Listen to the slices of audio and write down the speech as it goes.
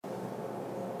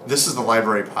This is the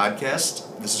Library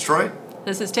Podcast. This is Troy.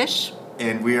 This is Tish.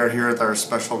 And we are here with our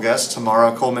special guest,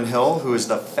 Tamarra Coleman-Hill, who is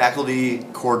the faculty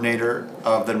coordinator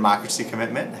of the Democracy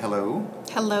Commitment. Hello.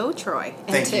 Hello, Troy. And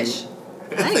Thank Tish. you.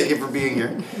 Thank you for being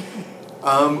here.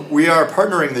 We are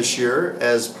partnering this year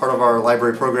as part of our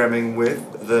library programming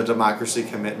with the Democracy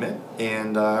Commitment,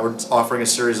 and we're offering a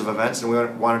series of events, and we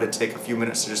wanted to take a few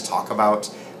minutes to just talk about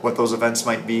what those events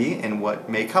might be and what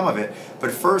may come of it.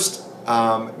 But first,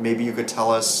 maybe you could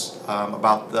tell us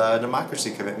about the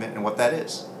Democracy Commitment and what that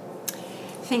is.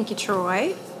 Thank you,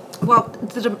 Troy. Well,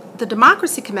 the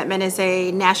Democracy Commitment is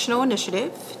a national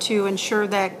initiative to ensure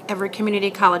that every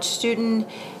community college student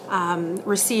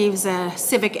receives a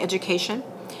civic education.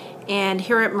 And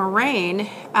here at Moraine,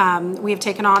 we have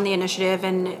taken on the initiative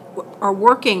and are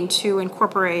working to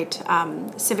incorporate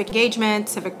civic engagement,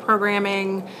 civic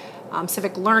programming,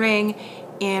 civic learning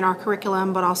in our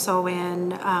curriculum, but also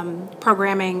in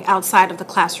programming outside of the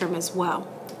classroom as well.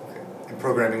 Okay. And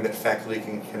programming that faculty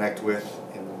can connect with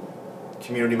and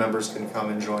community members can come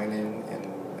and join in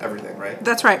and everything, right?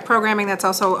 That's right. Programming that's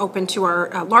also open to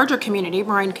our larger community,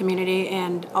 Moraine community,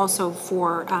 and also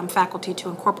for faculty to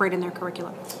incorporate in their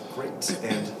curriculum. Great.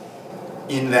 And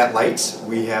in that light,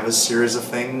 we have a series of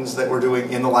things that we're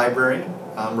doing in the library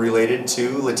related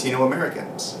to Latino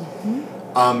Americans.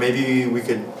 Mm-hmm. Maybe we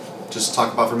could just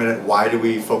talk about for a minute, why do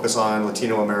we focus on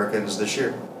Latino Americans this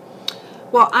year?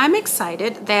 Well, I'm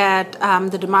excited that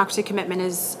the Democracy Commitment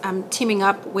is teaming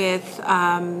up with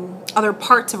other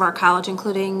parts of our college,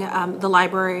 including the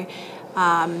library,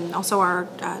 also our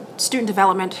student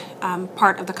development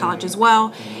part of the college as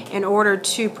well, in order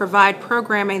to provide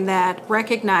programming that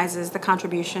recognizes the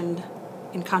contributions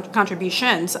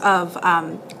of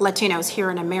Latinos here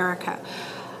in America.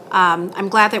 I'm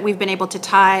glad that we've been able to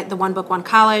tie the One Book, One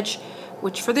College,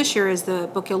 which for this year is the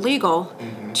book Illegal,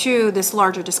 to this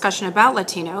larger discussion about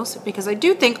Latinos, because I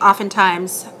do think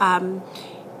oftentimes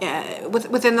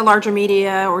within the larger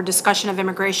media or discussion of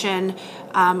immigration,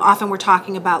 often we're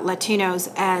talking about Latinos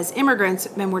as immigrants,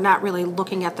 and we're not really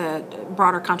looking at the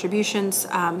broader contributions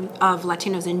of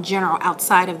Latinos in general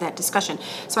outside of that discussion.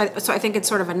 So I think it's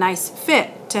sort of a nice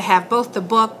fit to have both the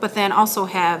book, but then also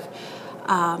have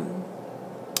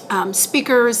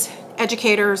speakers,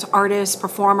 educators, artists,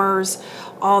 performers,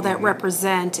 all that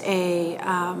represent a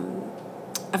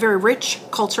very rich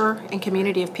culture and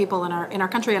community of people in our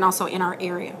country and also in our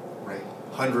area. Right,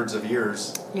 hundreds of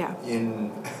years. Yeah.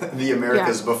 In the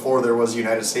Americas before there was the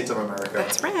United States of America.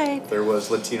 That's right. There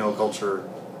was Latino culture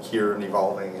here and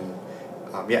evolving, and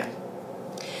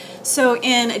So,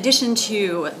 in addition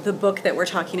to the book that we're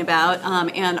talking about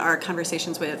and our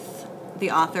conversations with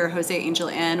the author Jose Angel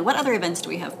N, what other events do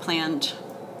we have planned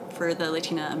for the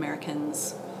Latina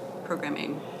Americans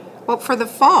programming? Well, for the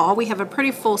fall, we have a pretty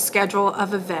full schedule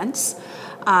of events.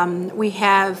 We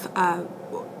have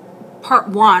part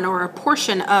one, or a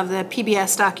portion of the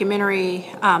PBS documentary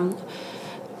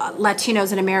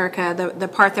Latinos in America. The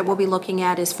part that we'll be looking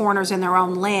at is Foreigners in Their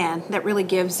Own Land. That really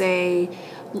gives a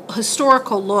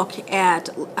historical look at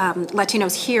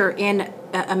Latinos here in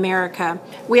America.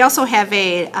 We also have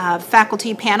a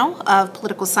faculty panel of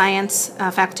political science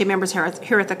faculty members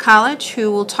here at the college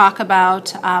who will talk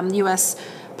about U.S.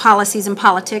 policies and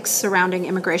politics surrounding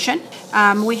immigration.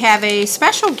 We have a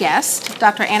special guest,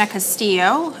 Dr. Ana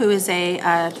Castillo, who is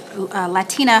a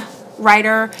Latina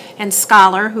writer and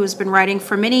scholar who has been writing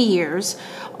for many years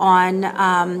on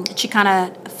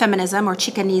Chicana feminism or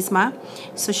Chicanismo.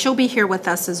 So she'll be here with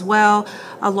us as well,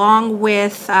 along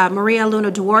with Maria Luna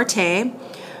Duarte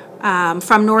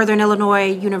from Northern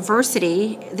Illinois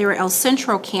University, their El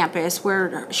Centro campus,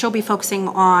 where she'll be focusing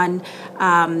on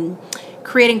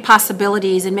creating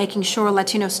possibilities and making sure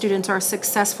Latino students are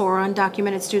successful or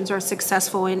undocumented students are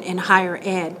successful in higher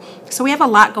ed. So we have a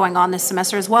lot going on this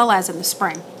semester as well as in the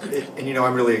spring. And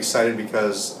I'm really excited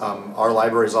because our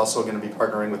library is also going to be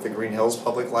partnering with the Green Hills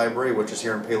Public Library, which is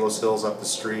here in Palos Hills up the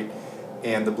street,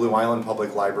 and the Blue Island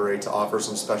Public Library to offer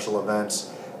some special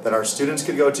events that our students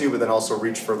could go to, but then also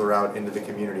reach further out into the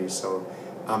community. So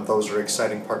those are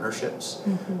exciting partnerships.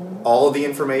 All of the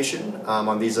information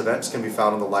on these events can be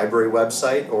found on the library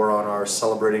website or on our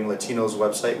Celebrating Latinos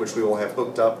website, which we will have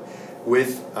hooked up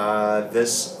with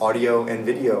this audio and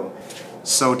video.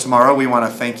 So Tamarra, we want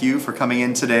to thank you for coming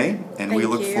in today, and we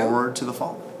look forward to the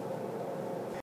fall.